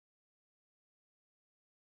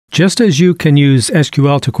Just as you can use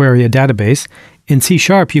SQL to query a database, in C#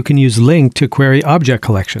 you can use LINQ to query object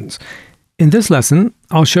collections. In this lesson,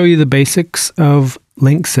 I'll show you the basics of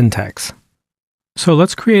LINQ syntax. So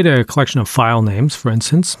let's create a collection of file names, for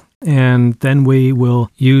instance, and then we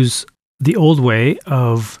will use the old way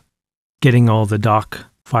of getting all the doc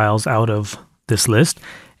files out of this list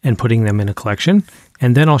and putting them in a collection,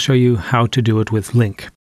 and then I'll show you how to do it with LINQ.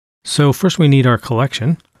 So first we need our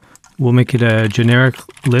collection. We'll make it a generic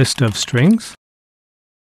list of strings,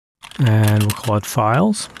 and we'll call it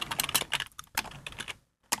files.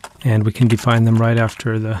 And we can define them right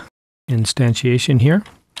after the instantiation here.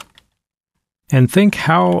 And think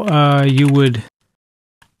how you would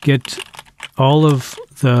get all of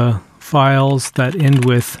the files that end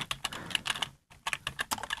with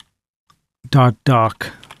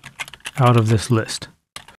 .doc out of this list.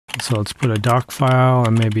 So let's put a doc file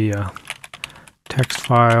and maybe a text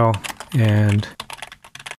file and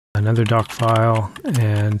another doc file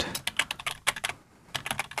and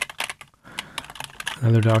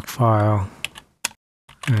another doc file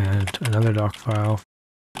and another doc file.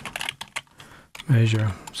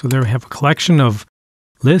 Measure. So there we have a collection of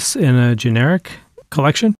lists in a generic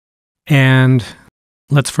collection. And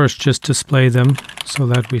let's first just display them so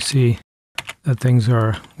that we see that things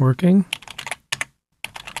are working.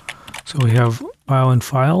 So we have file and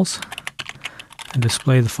files and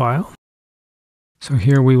display the file. So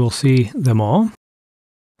here we will see them all.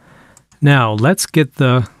 Now let's get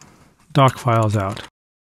the doc files out.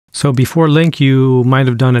 So before LINQ, you might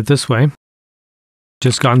have done it this way.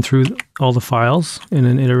 Just gone through all the files in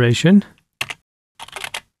an iteration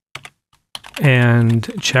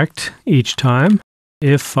and checked each time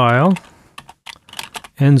if file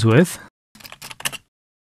ends with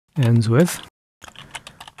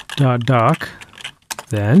 .doc,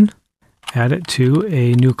 then add it to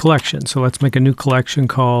a new collection. So let's make a new collection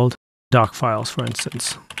called doc files, for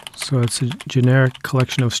instance. So it's a generic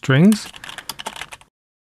collection of strings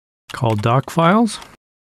called doc files.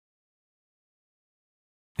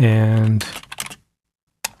 And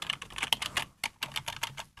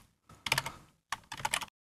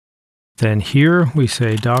then here we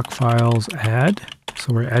say doc files add.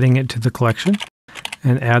 So we're adding it to the collection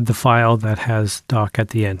and add the file that has doc at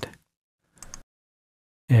the end.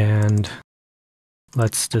 And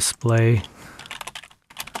let's display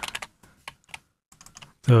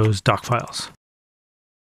those doc files.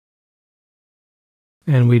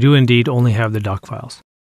 And we do indeed only have the doc files.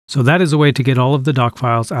 So that is a way to get all of the doc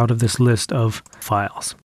files out of this list of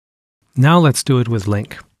files. Now let's do it with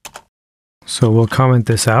LINQ. So we'll comment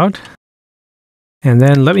this out. And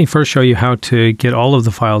then let me first show you how to get all of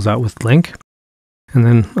the files out with LINQ. And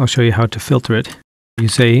then I'll show you how to filter it. You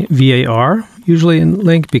say var, usually in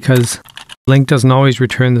LINQ, because LINQ doesn't always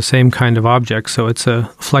return the same kind of object, so it's a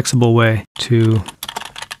flexible way to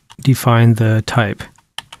define the type.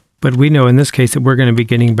 But we know in this case that we're going to be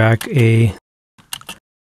getting back a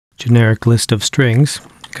generic list of strings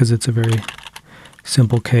because it's a very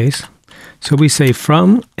simple case. So we say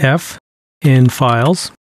from F in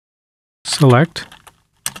files, select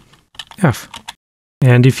F.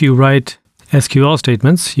 And if you write SQL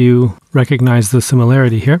statements, you recognize the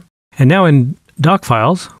similarity here. And now in doc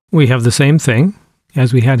files, we have the same thing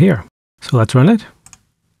as we had here. So let's run it.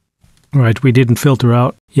 All right, we didn't filter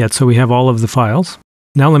out yet, so we have all of the files.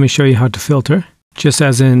 Now let me show you how to filter. Just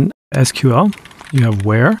as in SQL, you have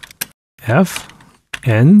where F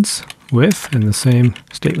ends with, in the same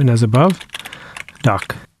statement as above,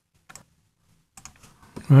 doc.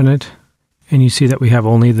 Run it, and you see that we have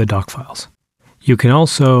only the doc files. You can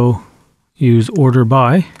also use order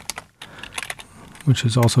by, which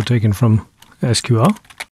is also taken from SQL,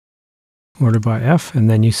 order by F, and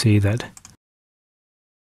then you see that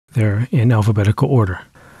they're in alphabetical order.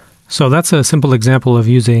 So that's a simple example of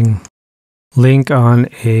using LINQ on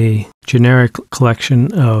a generic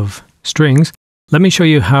collection of strings. Let me show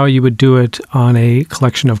you how you would do it on a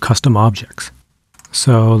collection of custom objects.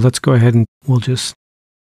 So let's go ahead and we'll just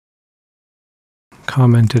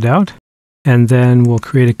comment it out. And then we'll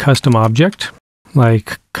create a custom object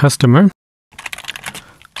like customer.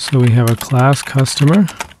 So we have a class customer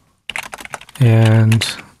and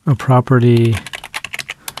a property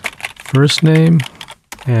first name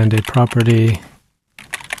and a property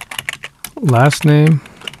last name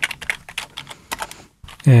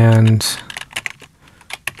and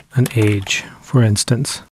an age, for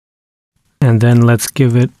instance. And then let's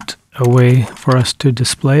give it a way for us to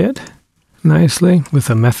display it nicely with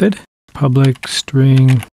a method, public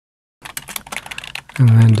string, and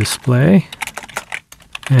then display.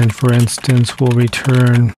 And for instance, we'll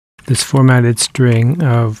return this formatted string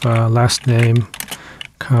of last name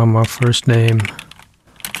comma, first name,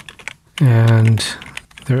 and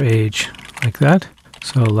their age, like that.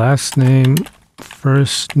 So last name,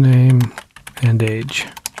 first name, and age.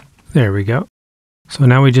 There we go. So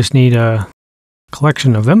now we just need a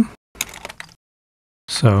collection of them.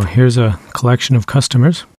 So here's a collection of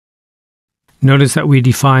customers. Notice that we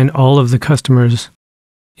define all of the customers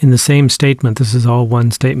in the same statement. This is all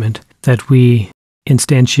one statement, that we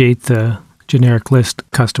instantiate the generic list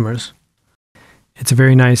customers. It's a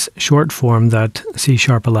very nice short form that C#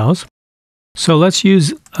 allows. So let's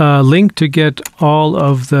use LINQ to get all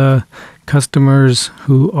of the customers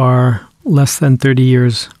who are less than 30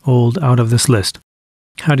 years old out of this list.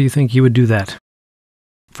 How do you think you would do that?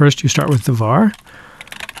 First, you start with the var,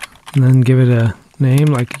 and then give it a name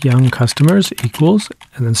like young customers equals,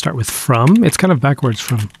 and then start with from. It's kind of backwards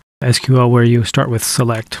from SQL where you start with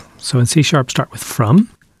select. So in C#, start with from,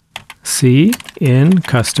 C in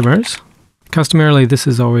customers. Customarily, this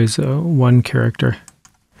is always a one character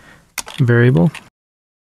variable.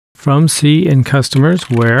 From C in customers,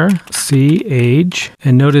 where C age.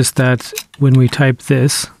 And notice that when we type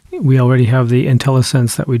this, we already have the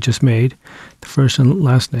IntelliSense that we just made, the first and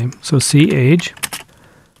last name. So C age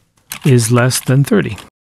is less than 30.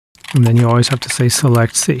 And then you always have to say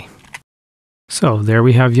select C. So there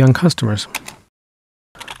we have young customers.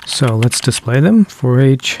 So let's display them. For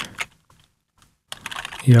each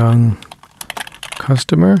young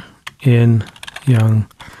customer in young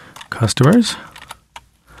customers,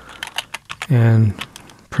 and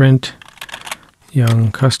print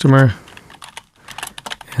young customer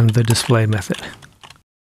and the display method.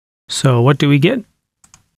 So what do we get?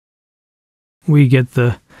 We get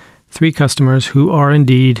the 3 customers who are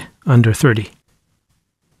indeed under 30.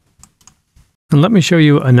 And let me show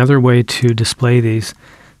you another way to display these.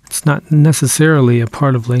 It's not necessarily a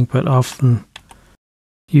part of LINQ, but often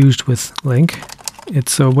used with LINQ.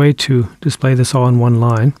 It's a way to display this all in one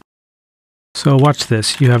line. So watch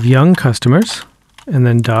this. You have young customers, and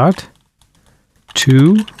then dot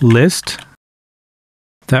to list.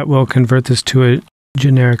 That will convert this to a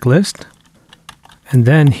generic list. And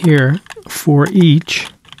then here, for each,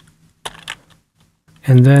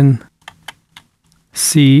 and then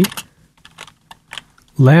C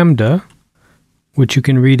lambda, which you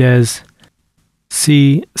can read as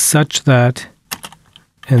C such that,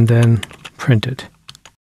 and then print it.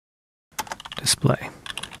 Display.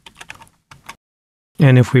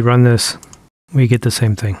 And if we run this, we get the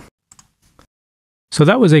same thing. So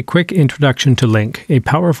that was a quick introduction to LINQ, a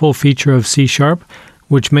powerful feature of C#,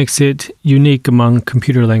 which makes it unique among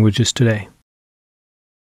computer languages today.